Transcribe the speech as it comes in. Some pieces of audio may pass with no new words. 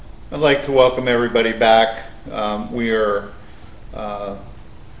I'd like to welcome everybody back. We are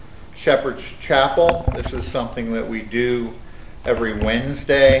Shepherd's Chapel. This is something that we do every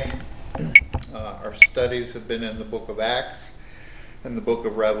Wednesday. Our studies have been in the book of Acts and the book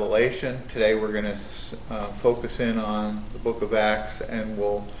of Revelation. Today we're going to focus in on the book of Acts, and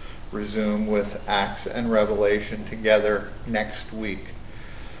we'll resume with Acts and Revelation together next week.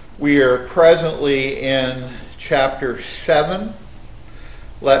 We are presently in chapter 7.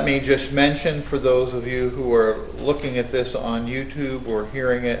 Let me just mention, for those of you who are looking at this on YouTube or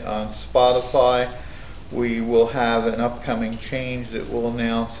hearing it on Spotify, we will have an upcoming change that we'll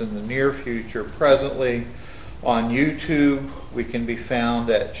announce in the near future. Presently on YouTube, we can be found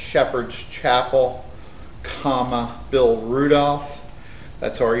at Shepherd's Chapel, Bill Rudolph.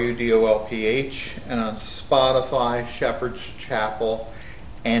 That's RUDOLPH. And on Spotify, Shepherd's Chapel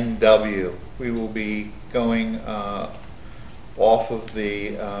NW. We will be going off of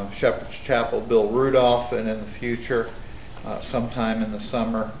the Shepherd's Chapel Bill Rudolph, and in the future, sometime in the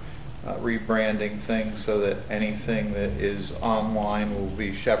summer, rebranding things so that anything that is online will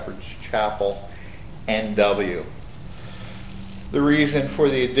be Shepherd's Chapel NW. The reason for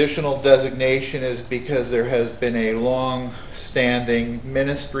the additional designation is because there has been a long-standing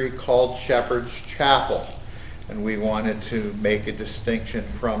ministry called Shepherd's Chapel, and we wanted to make a distinction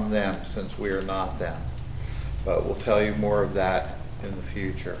from them since we are not them. But we'll tell you more of that in the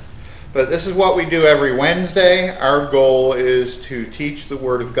future. But this is what we do every Wednesday. Our goal is to teach the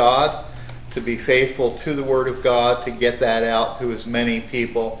Word of God, to be faithful to the Word of God, to get that out to as many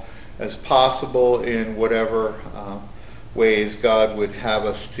people as possible in whatever ways God would have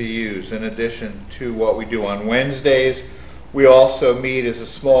us to use. In addition to what we do on Wednesdays, we also meet as a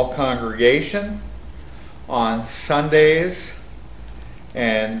small congregation on Sundays,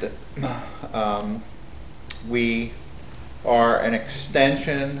 and we are an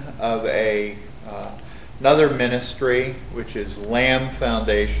extension of another ministry, which is Lamb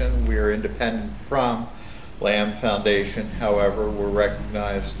Foundation. We are independent from Lamb Foundation. However, we're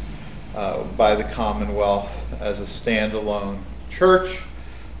recognized by the Commonwealth as a standalone church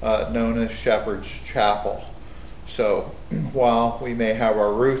known as Shepherd's Chapel. So while we may have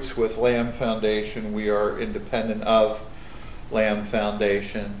our roots with Lamb Foundation, we are independent of Lamb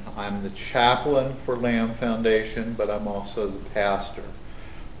Foundation. I'm the chaplain for Lamb Foundation, but I'm also the pastor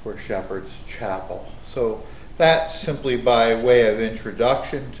for Shepherd's Chapel. So that's simply by way of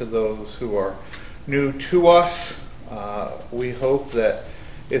introduction to those who are new to us. We hope that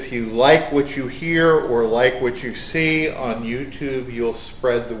if you like what you hear or like what you see on YouTube, you'll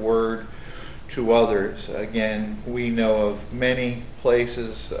spread the word to others. Again, we know of many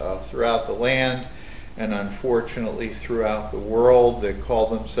places throughout the land and unfortunately throughout the world that call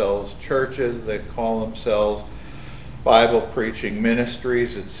themselves churches, that call themselves Bible preaching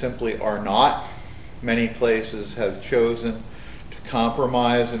ministries, that simply are not. Many places have chosen to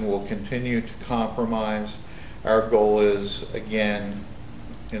compromise and will continue to compromise. Our goal is, again,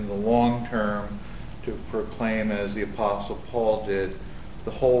 in the long term, to proclaim, as the Apostle Paul did,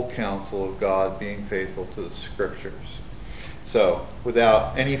 the whole counsel of God, being faithful to the Scriptures. So,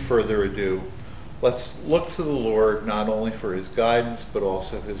 without any further ado, let's look to the Lord not only for His guidance, but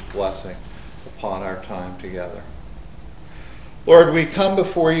also His blessing upon our time together. Lord, we come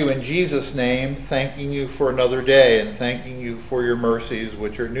before You in Jesus' name, thanking You for another day and thanking You for Your mercies,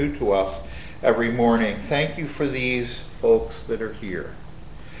 which are new to us every morning. Thank You for these folks that are here.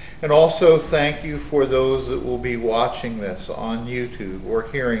 And also thank You for those that will be watching this on YouTube or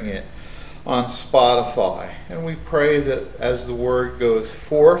hearing it on Spotify. And we pray that as the word goes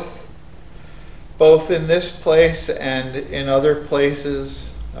forth, both in this place and in other places,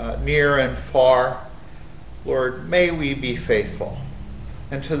 near and far, Lord, may we be faithful.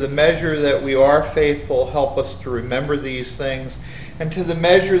 And to the measure that we are faithful, help us to remember these things. And to the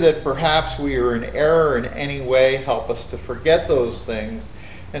measure that perhaps we are in error in any way, help us to forget those things.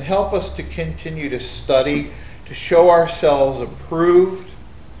 And help us to continue to study, to show ourselves approved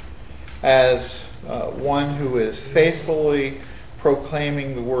as one who is faithfully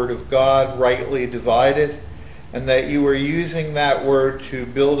proclaiming the Word of God, rightly divided, and that You are using that Word to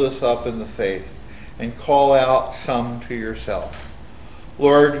build us up in the faith and call out some to Yourself.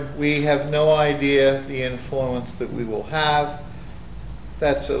 Lord, we have no idea the influence that we will have.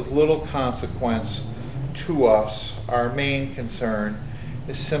 That's of little consequence to us. Our main concern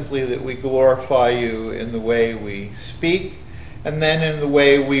is simply that we glorify You in the way we speak, and then in the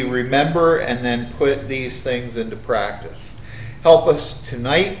way we remember and then put these things into practice. Help us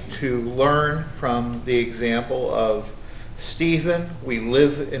tonight to learn from the example of Stephen. We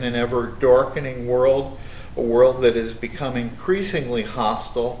live in an ever darkening world, a world that has become increasingly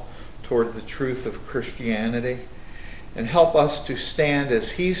hostile toward the truth of Christianity, and help us to stand as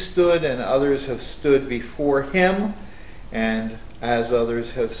he stood and others have stood before him, and as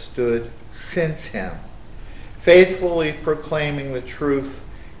others have stood since him, faithfully proclaiming the truth,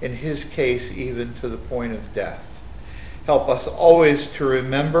 in his case even to the point of death. Help us always to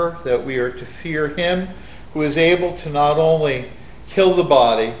remember that we are to fear him who is able to not only kill the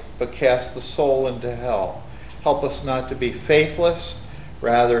body, but cast the soul into hell. Help us not to be faithless.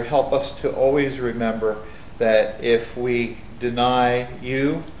 Rather, help us to always remember that if we deny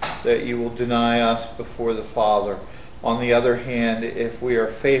you, that you will deny us before the Father. On the other hand, if we are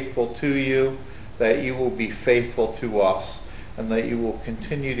faithful to you, that you will be faithful to us, and that you will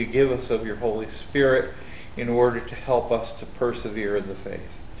continue to give us of your Holy Spirit in order to help us to persevere in the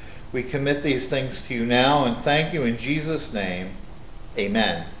faith. We commit these things to you now and thank you in Jesus' name.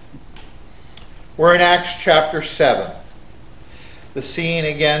 Amen. We're in Acts chapter 7. The scene,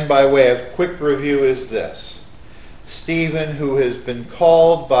 again, by way of quick review, is this. Stephen, who has been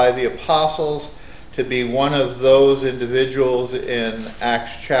called by the apostles to be one of those individuals in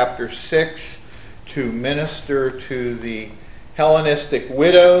Acts chapter 6 to minister to the Hellenistic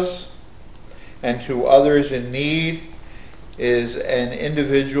widows and to others in need, is an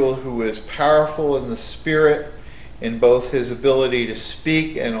individual who is powerful in the Spirit in both his ability to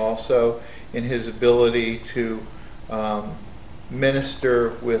speak and also in his ability to minister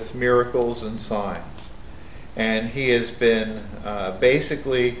with miracles and signs. And he has been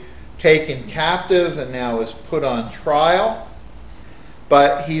basically taken captive and now is put on trial.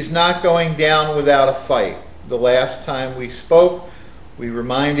 But he's not going down without a fight. The last time we spoke, we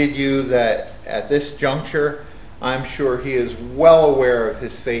reminded you that at this juncture, I'm sure he is well aware of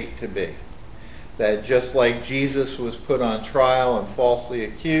his fate to be. That just like Jesus was put on trial and falsely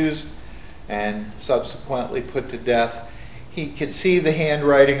accused and subsequently put to death, he could see the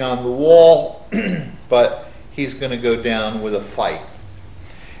handwriting on the wall, but he's going to go down with a fight.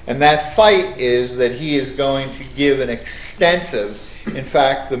 And that fight is that he is going to give an extensive, in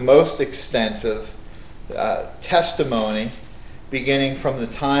fact, the most extensive testimony, beginning from the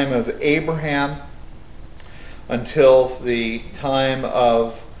time of Abraham until the time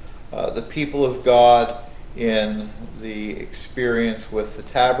of the people of God in the experience with the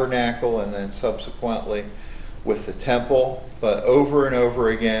tabernacle and then subsequently with the temple. But over and over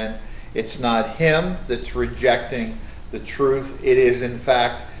again, it's not him that's rejecting the truth. It is, in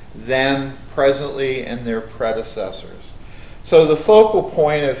fact, them presently and their predecessors. So the focal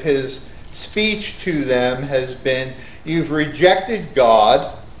point of his speech to them has been, you've rejected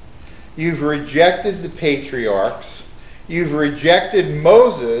God, you've rejected the patriarchs, you've rejected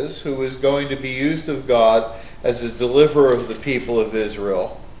Moses, who was going to be used of God as a deliverer of the people of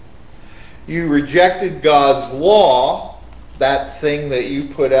Israel. You rejected God's law, that thing that you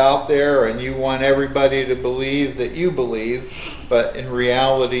put out there and you want everybody to believe that you believe, but in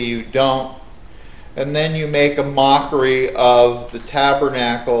reality you don't. And then you make a mockery of the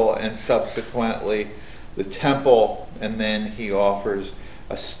tabernacle and subsequently the temple, and then he offers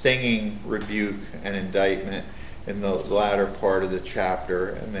a stinging rebuke and indictment in the latter part of the chapter,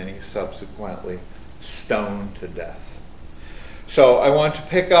 and then he's subsequently stoned to death. So I want to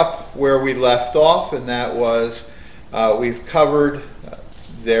pick up where we left off, and that was we've covered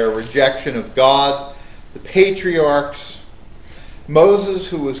their rejection of God, the patriarchs, Moses,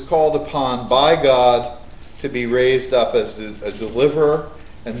 who was called upon by God to be raised up as a deliverer,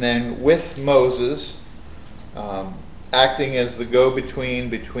 and then with Moses, acting as the go-between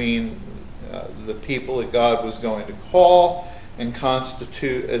between the people that God was going to call and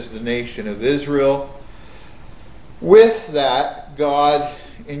constitute as the nation of Israel. With that, God,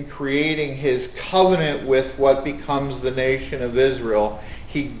 in creating his covenant with what becomes the nation of Israel,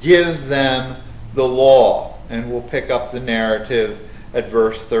 he gives them the law. And we'll pick up the narrative at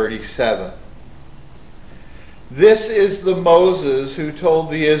verse 37. This is the Moses who told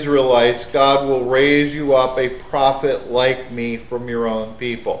the Israelites, God will raise you up a prophet like me from your own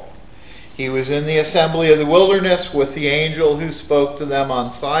people. He was in the assembly of the wilderness with the angel who spoke to them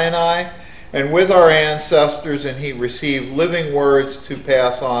on Sinai, and with our ancestors, and he received living words to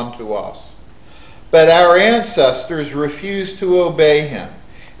pass on to us. But our ancestors refused to obey him.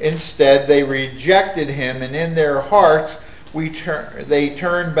 Instead, they rejected him, and in their hearts they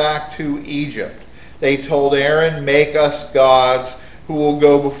turned back to Egypt. They told Aaron, make us gods who will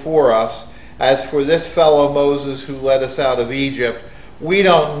go before us. As for this fellow Moses who led us out of Egypt, we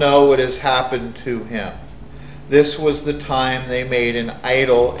don't know what has happened to him. This was the time they made an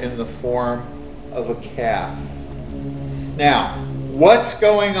idol in the form of a calf. Now, what's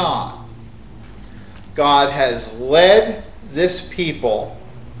going on? God has led this people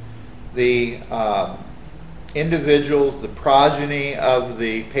the individuals, the progeny of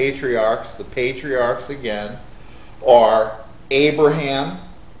the patriarchs again, are Abraham,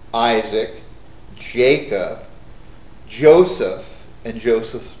 Isaac, Jacob, Joseph, and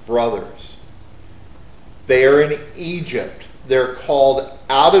Joseph's brothers. They are in Egypt. They're called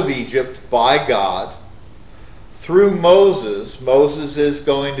out of Egypt by God through Moses. Moses is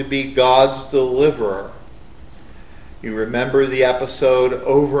going to be God's deliverer. You remember the episode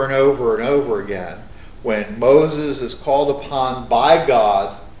over and over and over again when Moses is called upon by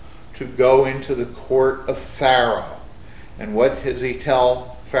God to go into the court of Pharaoh. And what does he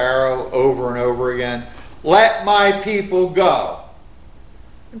tell Pharaoh over and over again? Let my people go.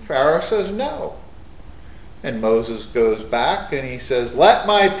 And Pharaoh says no. And Moses goes back and he says, let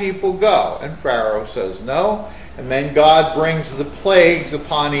my people go. And Pharaoh says no. And then God brings the plagues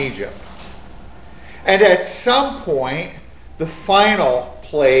upon Egypt. And at some point, the final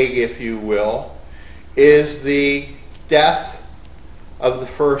plague, if you will, is the death of the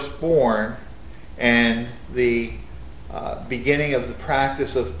firstborn and the beginning of the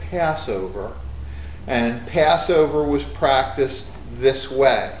practice of Passover. And Passover was practiced this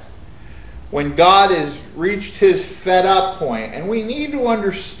way. When God has reached his fed up point, and we need to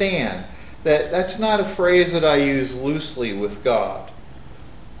understand that that's not a phrase that I use loosely with God.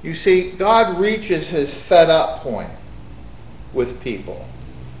 You see, God reaches his fed up point with people.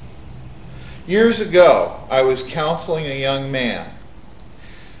 Years ago, I was counseling a young man.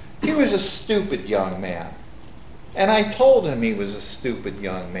 He was a stupid young man. And I told him he was a stupid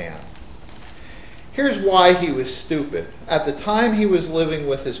young man. Here's why he was stupid. At the time he was living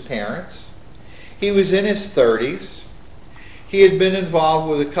with his parents, he was in his 30s. He had been involved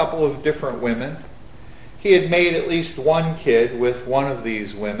with a couple of different women. He had made at least one kid with one of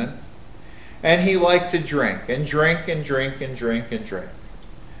these women. And he liked to drink and drink and drink and drink and drink.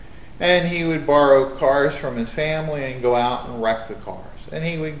 And he would borrow cars from his family and go out and wreck the cars. And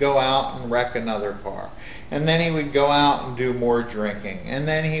he would go out and wreck another car. And then he would go out and do more drinking. And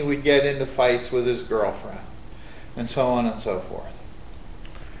then he would get into fights with his girlfriend. And so on and so forth.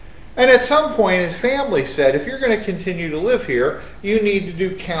 And at some point his family said, if you're going to continue to live here, you need to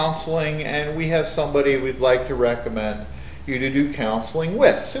do counseling, and we have somebody we'd like to recommend you to do counseling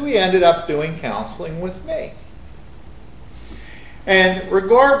with. So he ended up doing counseling with me. And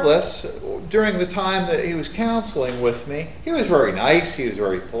regardless, during the time that he was counseling with me, he was very nice, he was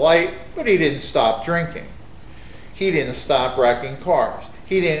very polite, but he didn't stop drinking. He didn't stop wrecking cars.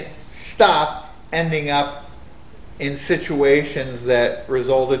 He didn't stop ending up in situations that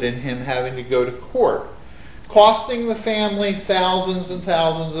resulted in him having to go to court, costing the family thousands and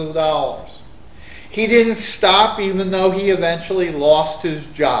thousands of dollars. He didn't stop even though he eventually lost his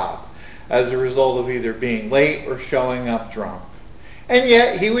job as a result of either being late or showing up drunk. And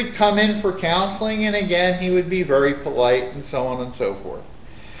yet he would come in for counseling, and again he would be very polite and so on and so forth.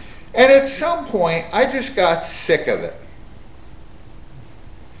 And at some point I just got sick of it.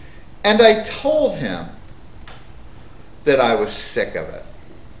 And I told him that I was sick of it.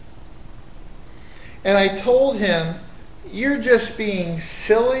 And I told him, you're just being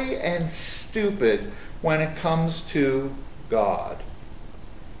silly and stupid when it comes to God.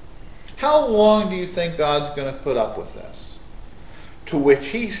 How long do you think God's going to put up with this? To which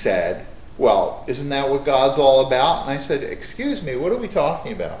he said, well, isn't that what God's all about? And I said, excuse me, what are we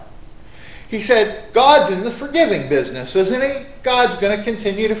talking about? He said, God's in the forgiving business, isn't he? God's going to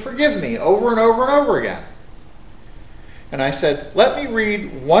continue to forgive me over and over and over again. And I said, let me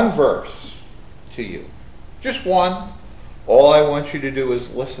read one verse to you. Just one. All I want you to do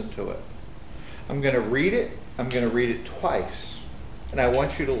is listen to it. I'm going to read it. I'm going to read it twice. And I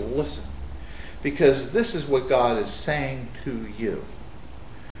want you to listen. Because this is what God is saying to you.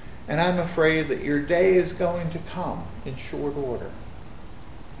 And I'm afraid that your day is going to come in short order.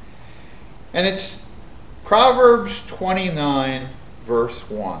 And it's Proverbs 29, verse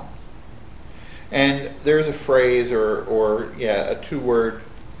 1. And there's a phrase, a two-word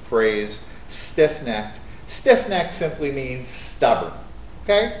phrase, stiff-necked. Stiff-necked simply means stubborn.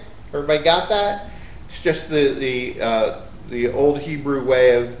 Okay? Everybody got that? It's just the old Hebrew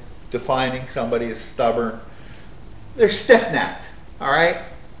way of defining somebody as stubborn. They're stiff-necked. All right?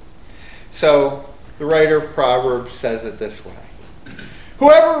 So the writer of Proverbs says it this way.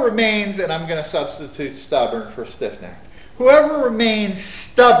 Whoever remains, and I'm going to substitute stubborn for stiff-necked. Whoever remains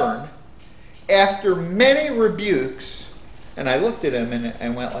stubborn after many rebukes, and I looked at him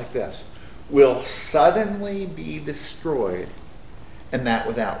and went like this, will suddenly be destroyed, and that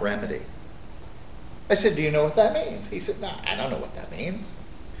without remedy. I said, do you know what that means? He said, no, I don't know what that means.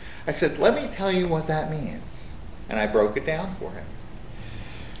 I said, let me tell you what that means. And I broke it down for him.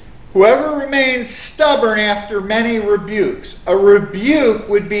 Whoever remains stubborn after many rebukes. A rebuke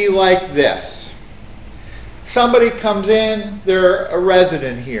would be like this. Somebody comes in, they're a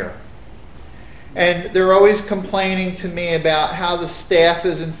resident here. And they're always complaining to me about how the staff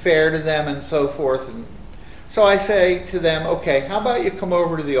isn't fair to them and so forth. And so I say to them, okay, how about you come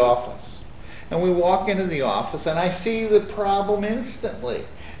over to the office? And we walk into the office and I see the problem instantly.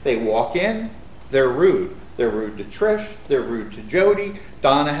 They walk in, they're rude. They're rude to Trish, they're rude to Jody.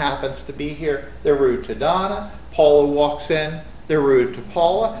 Donna happens to be here, they're rude to Donna. Paula walks in, they're rude to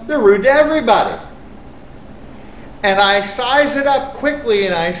Paula. They're rude to everybody. And I size it up quickly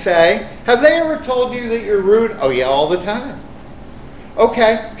and I say, have they ever told you that you're rude? Oh yeah, all the time.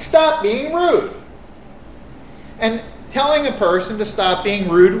 Okay, stop being rude. And telling a person to stop being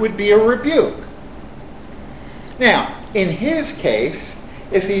rude would be a rebuke. Now, in his case,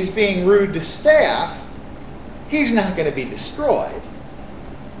 if he's being rude to staff, he's not going to be destroyed.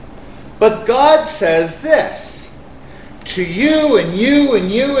 But God says this, to you and you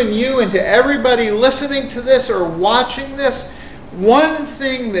and you and you and to everybody listening to this or watching this, one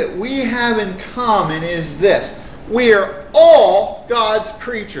thing that we have in common is this. We are all God's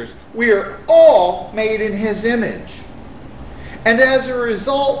creatures. We are all made in His image. And as a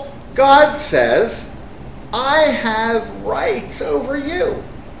result, God says, I have rights over you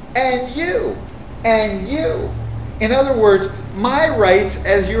and you and you. In other words, my rights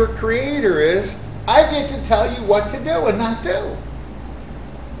as your creator is, I get to tell you what to do and not do.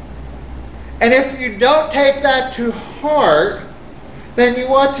 And if you don't take that to heart, then you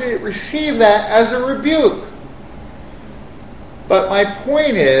ought to receive that as a rebuke. But my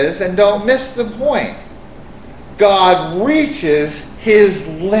point is, and don't miss the point, God reaches His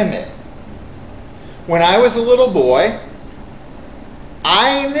limit. When I was a little boy,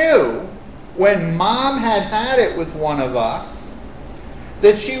 I knew when Mom had it with one of us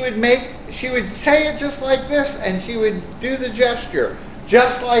that she would say it just like this and she would do the gesture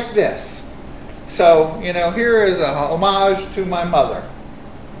just like this. So, here is a homage to my mother.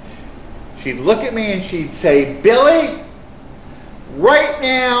 She'd look at me and she'd say, Billy, right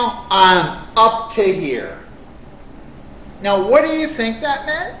now I'm up to here. Now, what do you think that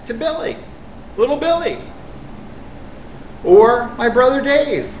meant to Billy? Little Billy. Or my brother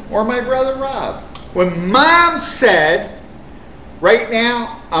Dave. Or my brother Rob. When Mom said, right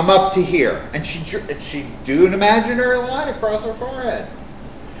now I'm up to here. And she'd do an imaginary line across her forehead.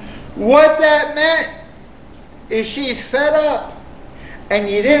 What that meant is she's fed up. And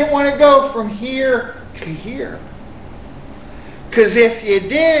you didn't want to go from here to here. Because if you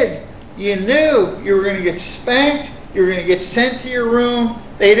did, you knew you were going to get spanked. You were going to get sent to your room.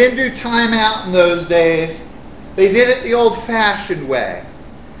 They didn't do time out in those days. They did it the old-fashioned way.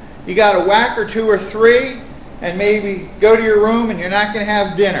 You got a whack or two or three, and maybe go to your room and you're not going to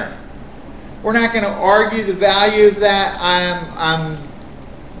have dinner. We're not going to argue the value of that. I'm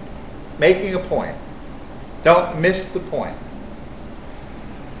making a point. Don't miss the point.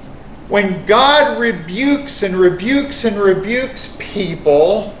 When God rebukes and rebukes and rebukes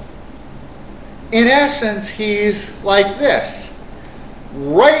people, in essence, He's like this.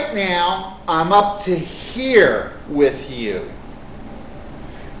 Right now, I'm up to here with you.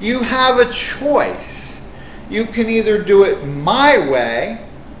 You have a choice. You can either do it my way,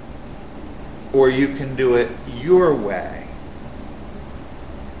 or you can do it your way.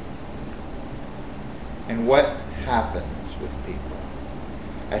 And what happens with people?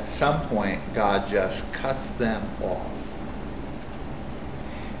 At some point, God just cuts them off.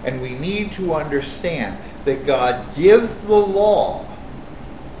 And we need to understand that God gives the law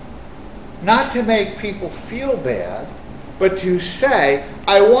not to make people feel bad, but to say,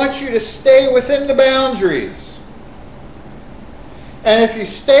 I want you to stay within the boundaries. And if you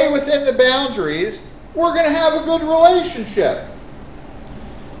stay within the boundaries, we're going to have a good relationship.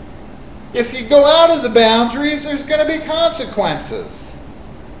 If you go out of the boundaries, there's going to be consequences.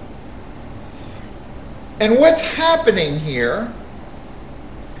 And what's happening here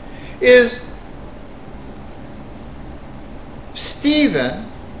is Stephen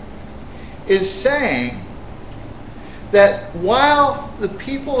is saying that while the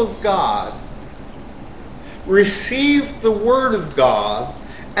people of God received the Word of God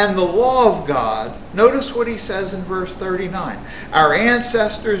and the law of God, notice what he says in verse 39. Our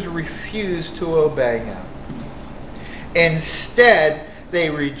ancestors refused to obey Him. Instead, they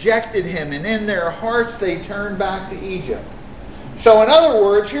rejected Him, and in their hearts they turned back to Egypt. So in other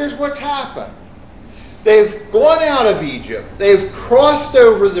words, here's what's happened. They've gone out of Egypt. They've crossed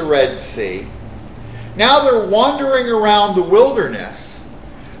over the Red Sea. Now they're wandering around the wilderness.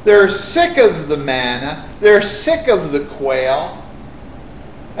 They're sick of the manna. They're sick of the quail.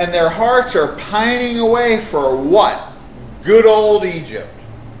 And their hearts are pining away for what? Good old Egypt,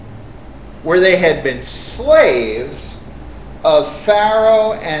 where they had been slaves of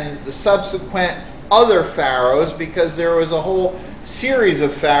Pharaoh and the subsequent other pharaohs, because there was a whole series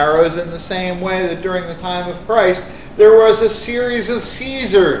of pharaohs, in the same way that during the time of Christ there was a series of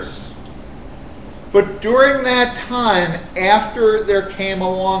Caesars. But during that time, after there came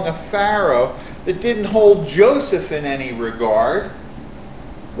along a pharaoh that didn't hold Joseph in any regard,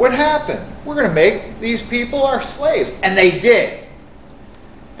 what happened? We're going to make these people our slaves. And they did.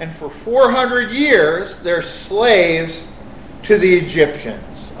 And for 400 years, they're slaves to the Egyptians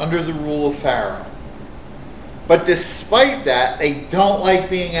under the rule of Pharaoh. But despite that, they don't like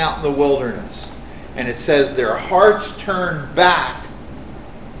being out in the wilderness. And it says their hearts turned back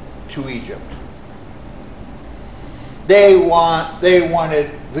to Egypt. They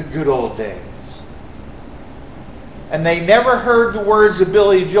wanted the good old days. And they never heard the words of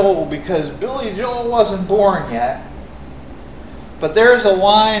Billy Joel, because Billy Joel wasn't born yet. But there's a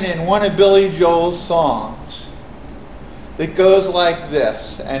line in one of Billy Joel's songs that goes like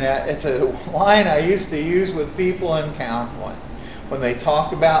this. And it's a line I used to use with people in counseling when they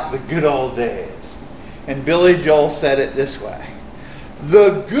talk about the good old days. And Billy Joel said it this way: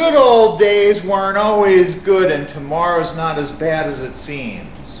 the good old days weren't always good, and tomorrow's not as bad as it seems.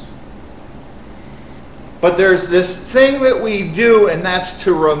 But there's this thing that we do, and that's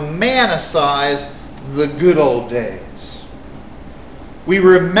to romanticize the good old days. We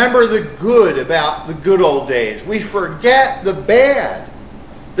remember the good about the good old days. We forget the bad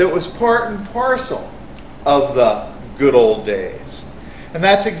that was part and parcel of the good old days. And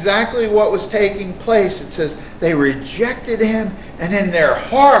that's exactly what was taking place. It says they rejected him, and in their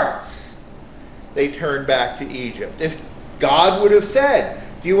hearts they turned back to Egypt. If God would have said,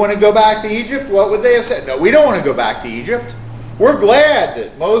 do you want to go back to Egypt? What would they have said? No, we don't want to go back to Egypt. We're glad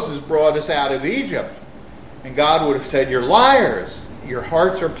that Moses brought us out of Egypt. And God would have said, you're liars. Your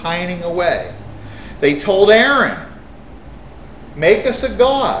hearts are pining away. They told Aaron, make us a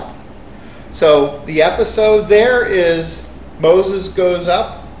god. So the episode there is Moses goes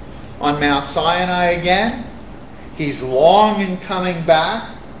up on Mount Sinai again. He's long in coming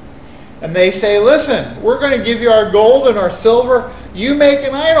back. And they say, listen, we're going to give you our gold and our silver. You make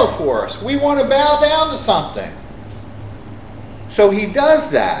an idol for us. We want to bow down to something. So he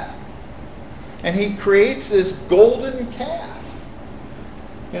does that. And he creates this golden calf.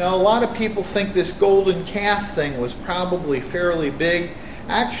 You know, a lot of people think this golden calf thing was probably fairly big.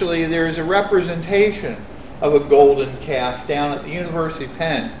 Actually, there's a representation of a golden calf down at the University of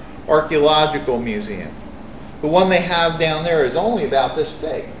Penn Archaeological Museum. The one they have down there is only about this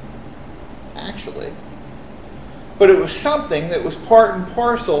big, actually. But it was something that was part and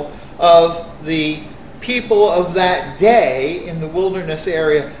parcel of the people of that day in the wilderness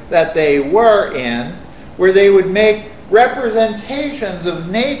area that they were in, where they would make representations of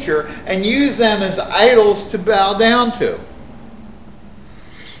nature and use them as idols to bow down to.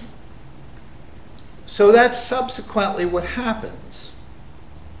 So that's subsequently what happens.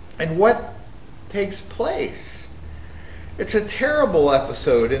 And what takes place? It's a terrible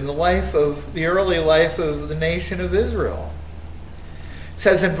episode in the early life of the nation of Israel. It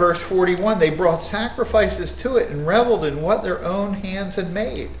says in verse 41, they brought sacrifices to it and reveled in what their own hands had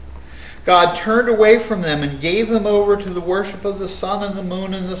made. God turned away from them and gave them over to the worship of the sun and the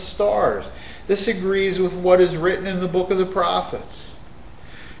moon and the stars. This agrees with what is written in the book of the prophets.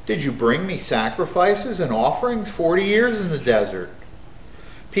 Did you bring me sacrifices and offerings 40 years in the desert?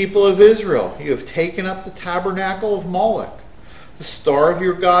 People of Israel, you have taken up the tabernacle of Moloch, the star of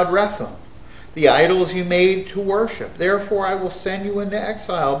your god Rephan, the idols you made to worship. Therefore I will send you into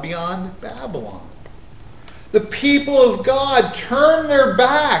exile beyond Babylon. The people of God turn their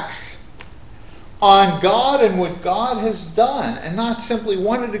backs on God and what God has done, and not simply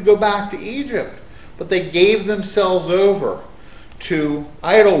wanted to go back to Egypt, but they gave themselves over to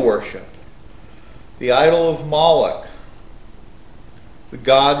idol worship. The idol of Moloch, the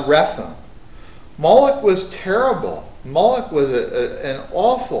god Rephan. Moloch was terrible. Moloch was an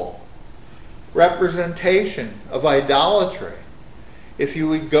awful representation of idolatry. If you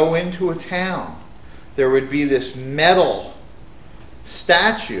would go into a town, there would be this metal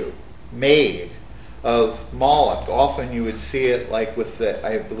statue made of Moloch. Often you would see it like with the,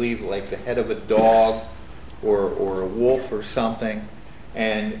 I believe, like the head of a dog or a wolf or something.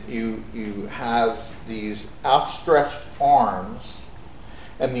 And you have these outstretched arms,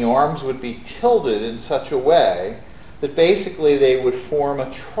 and the arms would be tilted in such a way that basically they would form a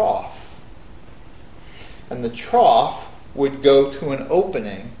trough. And the trough would go to an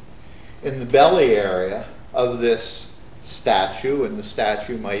opening in the belly area of this statue, and the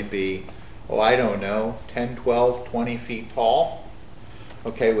statue might be, oh, I don't know, 10, 12, 20 feet tall,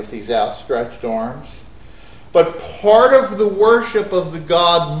 okay, with these outstretched arms. But part of the worship of the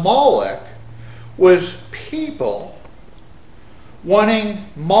god Moloch was people wanting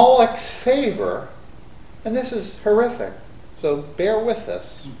Moloch's favor, and this is horrific, so bear with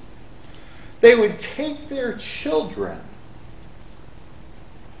us. They would take their children,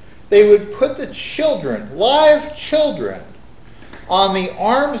 they would put the children, live children, on the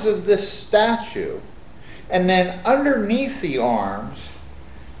arms of this statue, and then underneath the arms,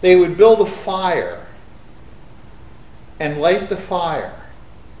 they would build a fire and light the fire,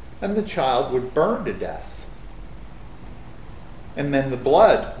 and the child would burn to death. And then the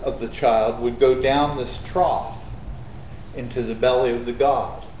blood of the child would go down this trough into the belly of the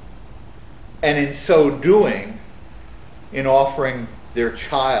god. And in so doing, in offering their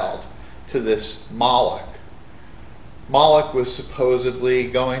child to this Moloch, Moloch was supposedly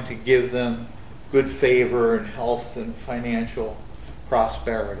going to give them good favor and health and financial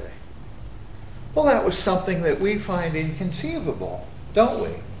prosperity. Well, that was something that we find inconceivable, don't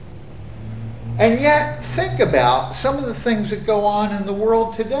we? And yet, think about some of the things that go on in the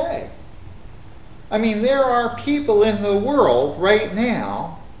world today. I mean, there are people in the world right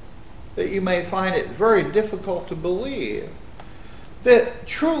now that you may find it very difficult to believe that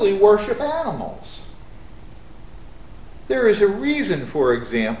truly worship animals. There is a reason, for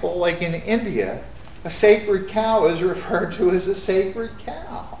example, like in India, a sacred cow is referred to as a sacred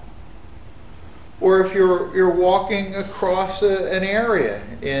cow. Or if you're walking across an area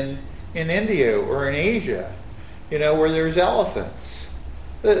in India or in Asia, where there's elephants,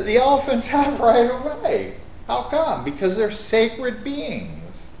 the elephants have right of way. How come? Because they're sacred beings.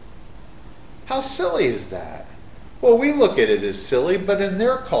 How silly is that? Well, we look at it as silly, but in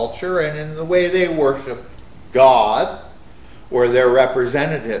their culture and in the way they worship God, or their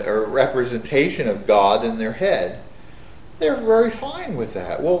representative or representation of God in their head, they're very fine with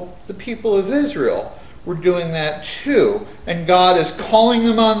that. Well, the people of Israel were doing that too, and God is calling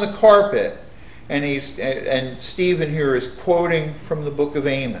them on the carpet. And Stephen here is quoting from the book of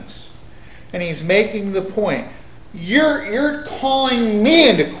Amos, and he's making the point: you're calling me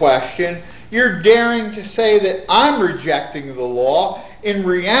into question. You're daring to say that I'm rejecting the law. In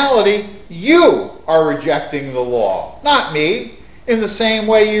reality, you are rejecting the law, not me. In the same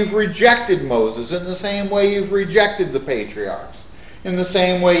way you've rejected Moses, in the same way you've rejected the patriarchs, in the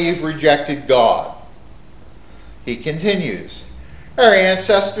same way you've rejected God. He continues, our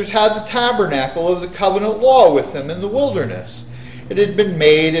ancestors had the tabernacle of the covenant law with them in the wilderness. It had been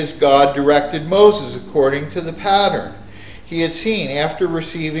made as God directed Moses according to the pattern he had seen after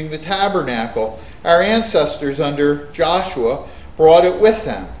receiving the tabernacle. Our ancestors under Joshua brought it with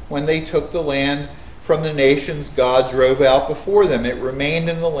them when they took the land from the nations God drove out before them. It remained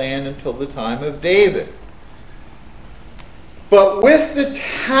in the land until the time of David. But with the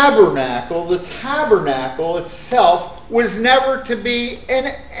tabernacle itself was never to be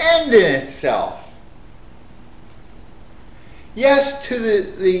an end in itself. Yes, to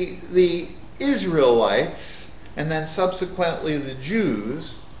the Israelites, and then subsequently the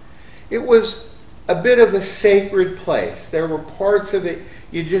Jews, it was a bit of a sacred place. There were parts of it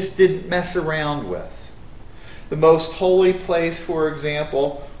you just didn't mess around with. The most holy place, for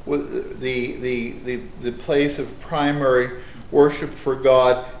example, was the place of primary worship for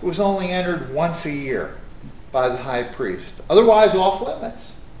God. It was only entered once a year by the high priest. Otherwise, off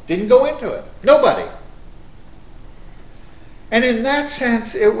limits. Didn't go into it. Nobody. And in that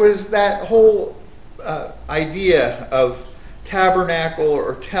sense, it was that whole idea of tabernacle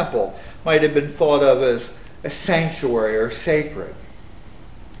or temple might have been thought of as a sanctuary or sacred.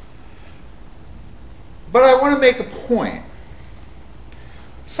 But I want to make a point.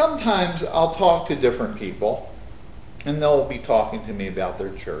 Sometimes I'll talk to different people, and they'll be talking to me about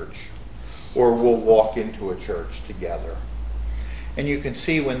their church, or we'll walk into a church together. And you can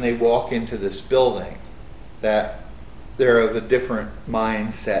see when they walk into this building that they're of a different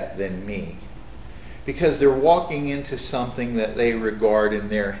mindset than me, because they're walking into something that they regard in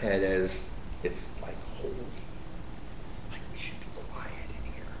their head as it's like holy. Like we should be quiet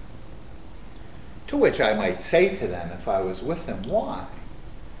in here. To which I might say to them if I was with them, why?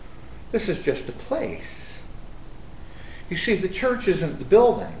 This is just a place. You see, the church isn't the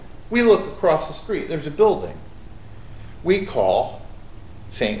building. We look across the street, there's a building we call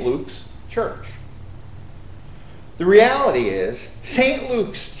St. Luke's Church. The reality is, St.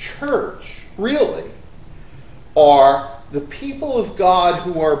 Luke's Church, really, are the people of God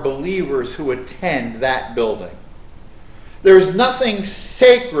who are believers who attend that building. There's nothing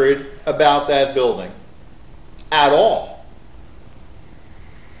sacred about that building at all.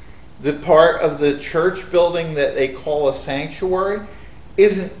 the part of the church building that they call a sanctuary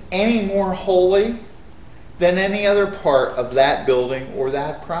isn't any more holy than any other part of that building or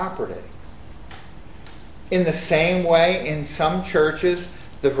that property. In the same way, in some churches,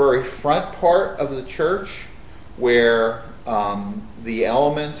 the very front part of the church where the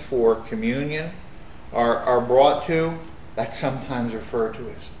elements for communion are brought to, that's sometimes referred to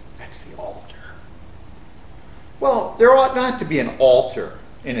as, that's the altar. Well, there ought not to be an altar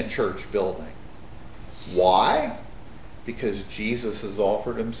in a church building. Why? Because Jesus has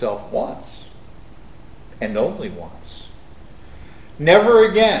offered himself once, and only once. Never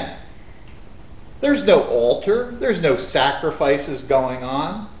again. There's no altar. There's no sacrifices going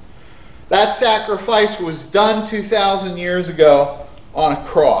on. That sacrifice was done 2,000 years ago on a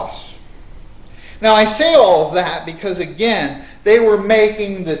cross. Now I say all of that because, again, they were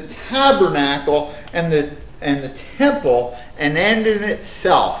making the tabernacle and the temple an end in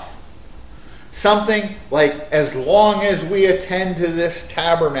itself. Something like, as long as we attend to this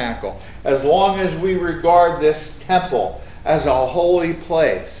tabernacle, as long as we regard this temple as a holy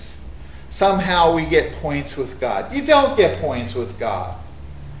place, somehow we get points with God. You don't get points with God.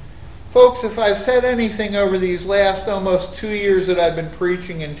 Folks, if I've said anything over these last almost 2 years that I've been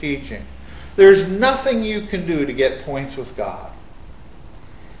preaching and teaching, there's nothing you can do to get points with God.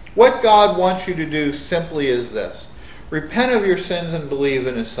 What God wants you to do simply is this: repent of your sins and believe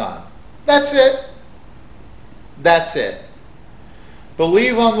in his Son. That's it. That's it.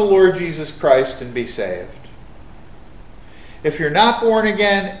 Believe on the Lord Jesus Christ and be saved. If you're not born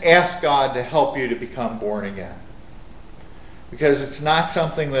again, ask God to help you to become born again. Because it's not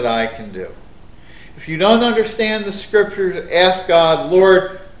something that I can do. If you don't understand the Scriptures, ask God,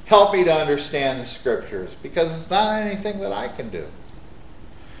 Lord, help me to understand the Scriptures. Because it's not anything that I can do.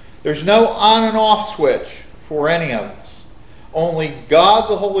 There's no on and off switch for any of us. Only God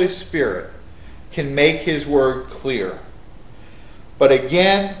the Holy Spirit can make his word clear. But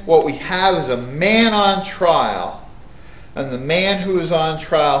again, what we have is a man on trial, and the man who is on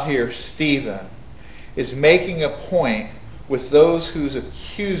trial here, Stephen, is making a point with those who's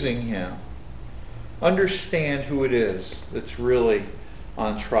accusing him. Understand who it is that's really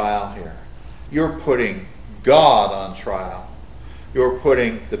on trial here. You're putting God on trial. You're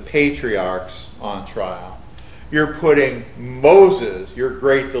putting the patriarchs on trial. You're putting Moses, your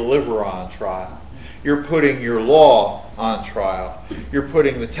great deliverer, on trial. You're putting your law on trial. You're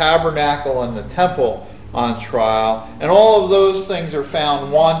putting the tabernacle and the temple on trial. And all of those things are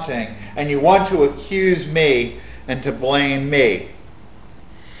found wanting. And you want to accuse me and to blame me.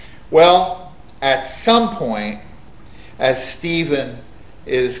 Well, at some point, as Stephen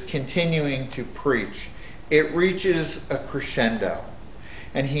is continuing to preach, it reaches a crescendo.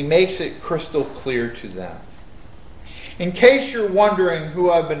 And he makes it crystal clear to them. In case you're wondering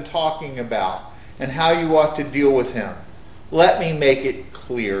who I've been talking about and how you ought to deal with him, let me make it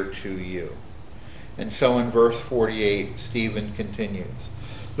clear to you. And so in verse 48, Stephen continues.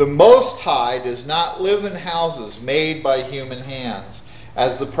 The Most High does not live in houses made by human hands,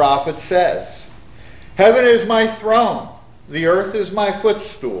 as the prophet says. Heaven is my throne, the earth is my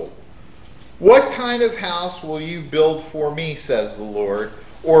footstool. What kind of house will you build for me, says the Lord,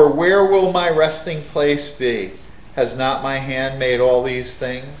 or where will my resting place be? Has not my hand made all these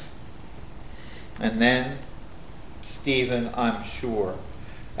things? And then Stephen, I'm sure,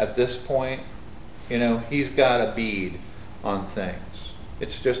 at this point, he's got a bead on things.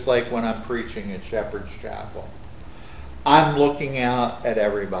 It's just like when I'm preaching at Shepherd's Chapel. I'm looking out at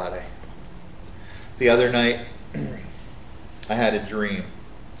everybody. The other night, I had a dream,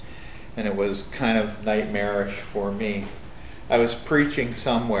 and it was kind of nightmarish for me. I was preaching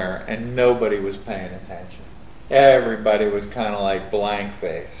somewhere, and nobody was paying attention. Everybody was kind of like blank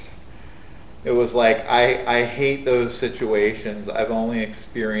face. It was like, I hate those situations. I've only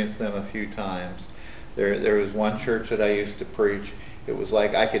experienced them a few times. There was one church that I used to preach. It was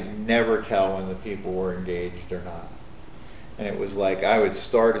like I could never tell when the people were engaged or not. And it was like I would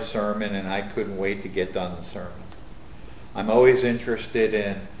start a sermon and I couldn't wait to get done the sermon. I'm always interested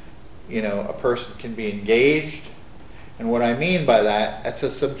in, a person can be engaged. And what I mean by that, that's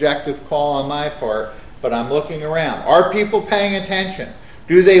a subjective call on my part, but I'm looking around. Are people paying attention?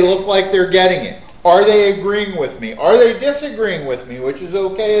 Do they look like they're getting it? Are they agreeing with me? Are they disagreeing with me, which is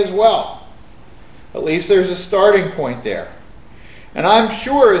okay as well? At least there's a starting point there. And I'm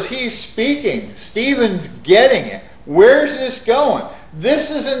sure as he's speaking, Stephen's getting it. Where's this going?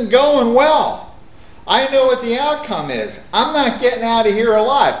 This isn't going well. I know what the outcome is. I'm not getting out of here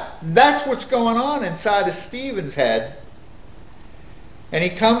alive. That's what's going on inside of Stephen's head. And he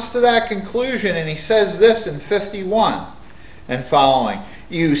comes to that conclusion and he says this in 51 and following.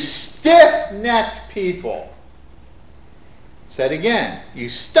 You stiff-necked people. Said again, you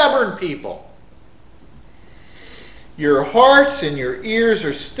stubborn people. Your hearts and your ears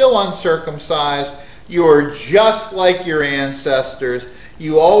are still uncircumcised. You are just like your ancestors.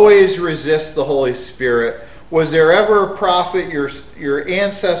 You always resist the Holy Spirit. Was there ever a prophet your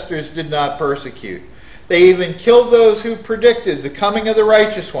ancestors did not persecute? They even killed those who predicted the coming of the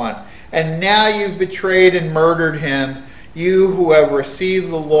righteous one. And now you've betrayed and murdered him, you who have received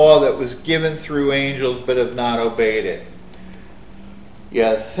the law that was given through angels but have not obeyed it.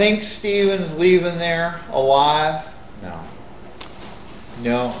 You think Stephen's leaving there alive? No.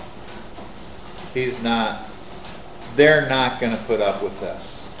 No. He's not. They're not going to put up with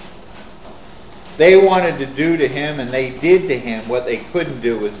this. They wanted to do to him, and they did to him what they couldn't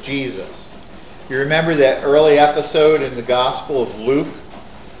do with Jesus. You remember that early episode in the Gospel of Luke?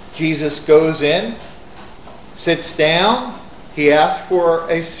 Jesus goes in, sits down, he asks for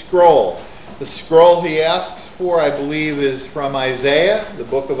a scroll. The scroll he asks for, I believe, is from Isaiah, the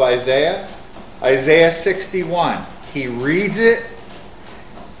book of Isaiah. Isaiah 61. He reads it.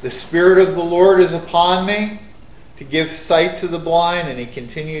 The Spirit of the Lord is upon me to give sight to the blind, and he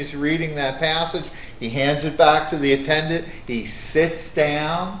continues reading that passage. He hands it back to the attendant. He sits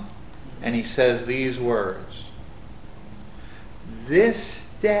down, and he says these words. This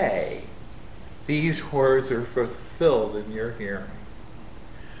day, these words are fulfilled in your hearing.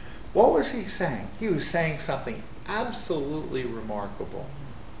 What was he saying? He was saying something absolutely remarkable.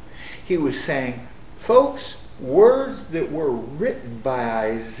 He was saying, folks, words that were written by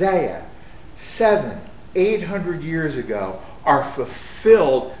Isaiah 700-800 years ago are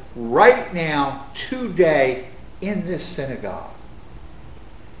fulfilled right now, today, in this synagogue.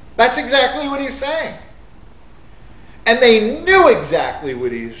 That's exactly what he's saying. And they knew exactly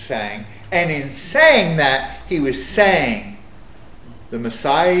what he was saying. And in saying that, he was saying, the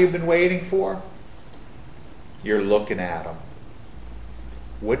Messiah you've been waiting for, you're looking at him.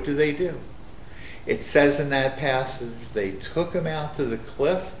 What do? It says in that passage, they took him out to the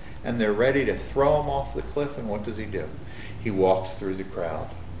cliff, and they're ready to throw him off the cliff, and what does he do? He walks through the crowd,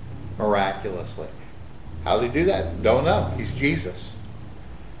 miraculously. How did he do that? Don't know. He's Jesus.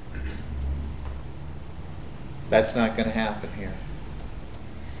 That's not going to happen here.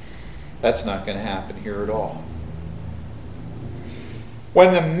 That's not going to happen here at all.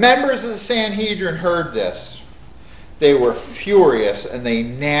 When the members of the Sanhedrin heard this, they were furious and they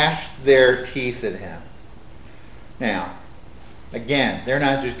gnashed their teeth at him. Now, again, they're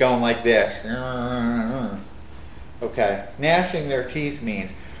not just going like this. Okay, gnashing their teeth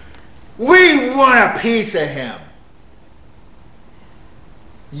means, we want a piece of him.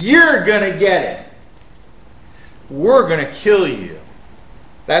 You're going to get it. We're going to kill you.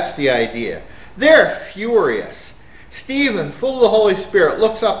 That's the idea. They're furious. Stephen, full of the Holy Spirit,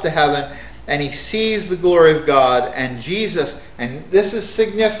 looks up to heaven and he sees the glory of God and Jesus. And this is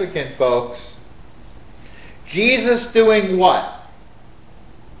significant, folks. Jesus doing what?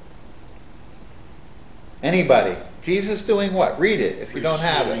 Anybody? Jesus doing what? Read it if you don't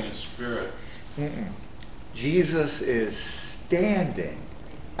have it. Receiving the Spirit. Jesus is standing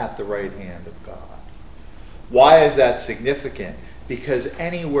at the right hand of God. Why is that significant? Because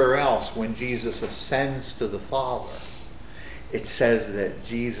anywhere else, when Jesus ascends to the Father, it says that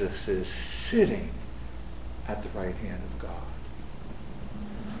Jesus is sitting at the right hand of God.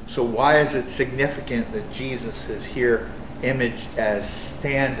 So why is it significant that Jesus is here imaged as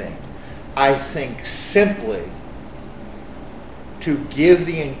standing? I think simply to give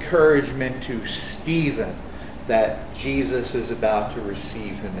the encouragement to Stephen that Jesus is about to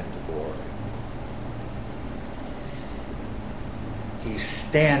receive him into glory. He's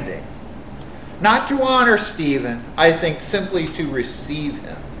standing. Not to honor Stephen, I think simply to receive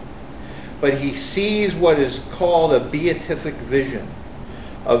him. But he sees what is called a beatific vision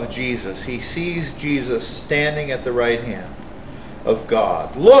of Jesus. He sees Jesus standing at the right hand of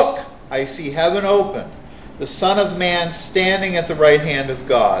God. Look, I see heaven open, the Son of Man standing at the right hand of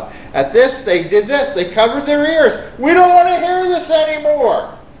God. At this, they did this. They covered their ears. We don't want to hear this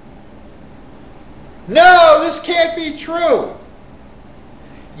anymore. No, this can't be true.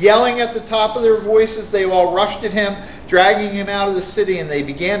 Yelling at the top of their voices, they all rushed at him, dragging him out of the city, and they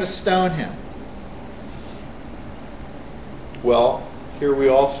began to stone him. Well, here we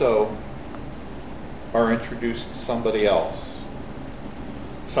also are introduced to somebody else.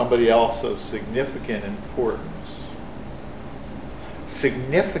 Somebody else of significant importance.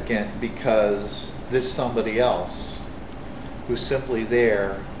 Significant because this somebody else who's simply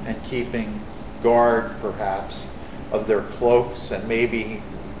there and keeping guard, perhaps, of their cloaks and maybe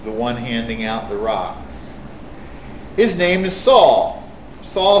the one handing out the rocks. His name is Saul.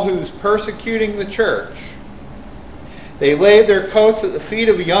 Saul who's persecuting the church. They laid their coats at the feet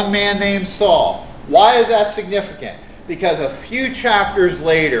of a young man named Saul. Why is that significant? Because a few chapters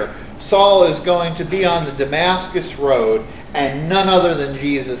later, Saul is going to be on the Damascus road, and none other than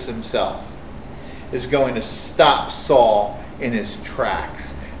Jesus himself is going to stop Saul in his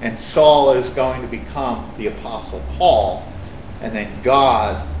tracks. And Saul is going to become the Apostle Paul, and then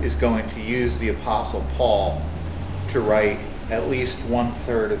God is going to use the Apostle Paul to write at least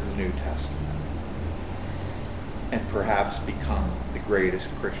 1/3 of the New Testament, and perhaps become the greatest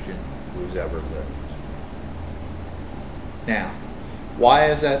Christian who's ever lived. Now, why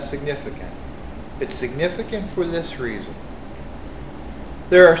is that significant? It's significant for this reason.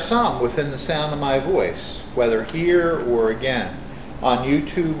 There are some within the sound of my voice, whether here or again, on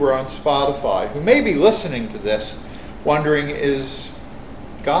YouTube or on Spotify, who may be listening to this wondering, is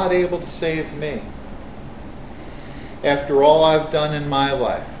God able to save me? After all I've done in my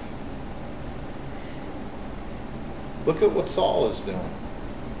life. Look at what Saul is doing.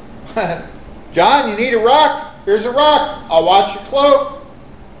 John, you need a rock? Here's a rock. I'll watch your cloak.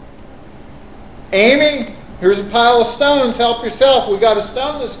 Amy, here's a pile of stones. Help yourself. We got to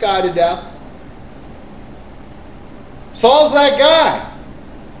stone this guy to death. Saul's that guy.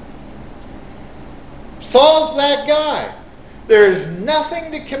 Saul's that guy. There's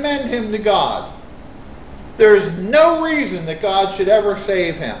nothing to commend him to God. There's no reason that God should ever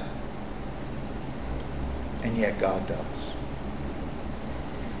save him. And yet God does.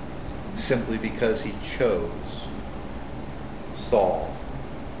 Simply because he chose Saul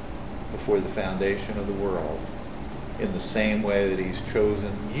before the foundation of the world, in the same way that he's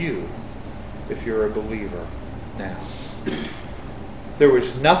chosen you if you're a believer now. There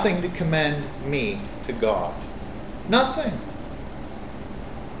was nothing to commend me to God. Nothing.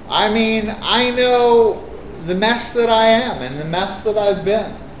 I mean, I know the mess that I am and the mess that I've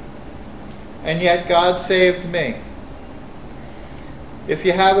been. And yet God saved me. If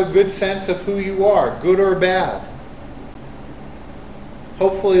you have a good sense of who you are, good or bad,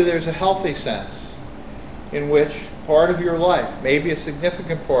 hopefully there's a healthy sense in which part of your life, maybe a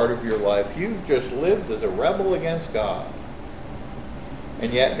significant part of your life, you've just lived as a rebel against God.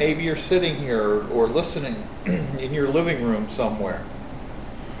 And yet maybe you're sitting here or listening in your living room somewhere,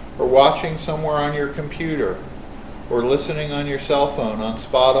 or watching somewhere on your computer, or listening on your cell phone on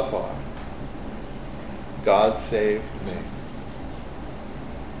Spotify. God saved me.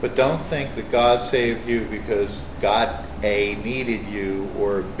 But don't think that God saved you because God, A, needed you,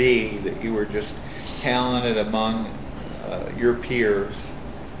 or B, that you were just talented among your peers,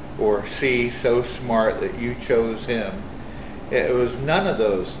 or C, so smart that you chose him. It was none of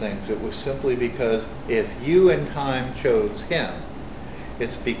those things. It was simply because if you in time chose him,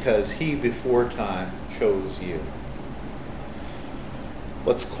 it's because he before time chose you.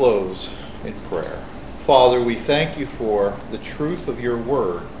 Let's close in prayer. Father, we thank you for the truth of your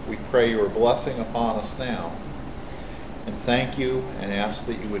word. We pray your blessing upon us now. And thank you and ask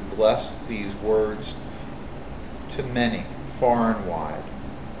that you would bless these words to many, far and wide,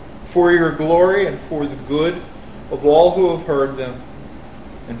 for your glory and for the good of all who have heard them,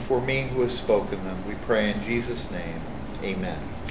 and for me who has spoken them. We pray in Jesus' name. Amen.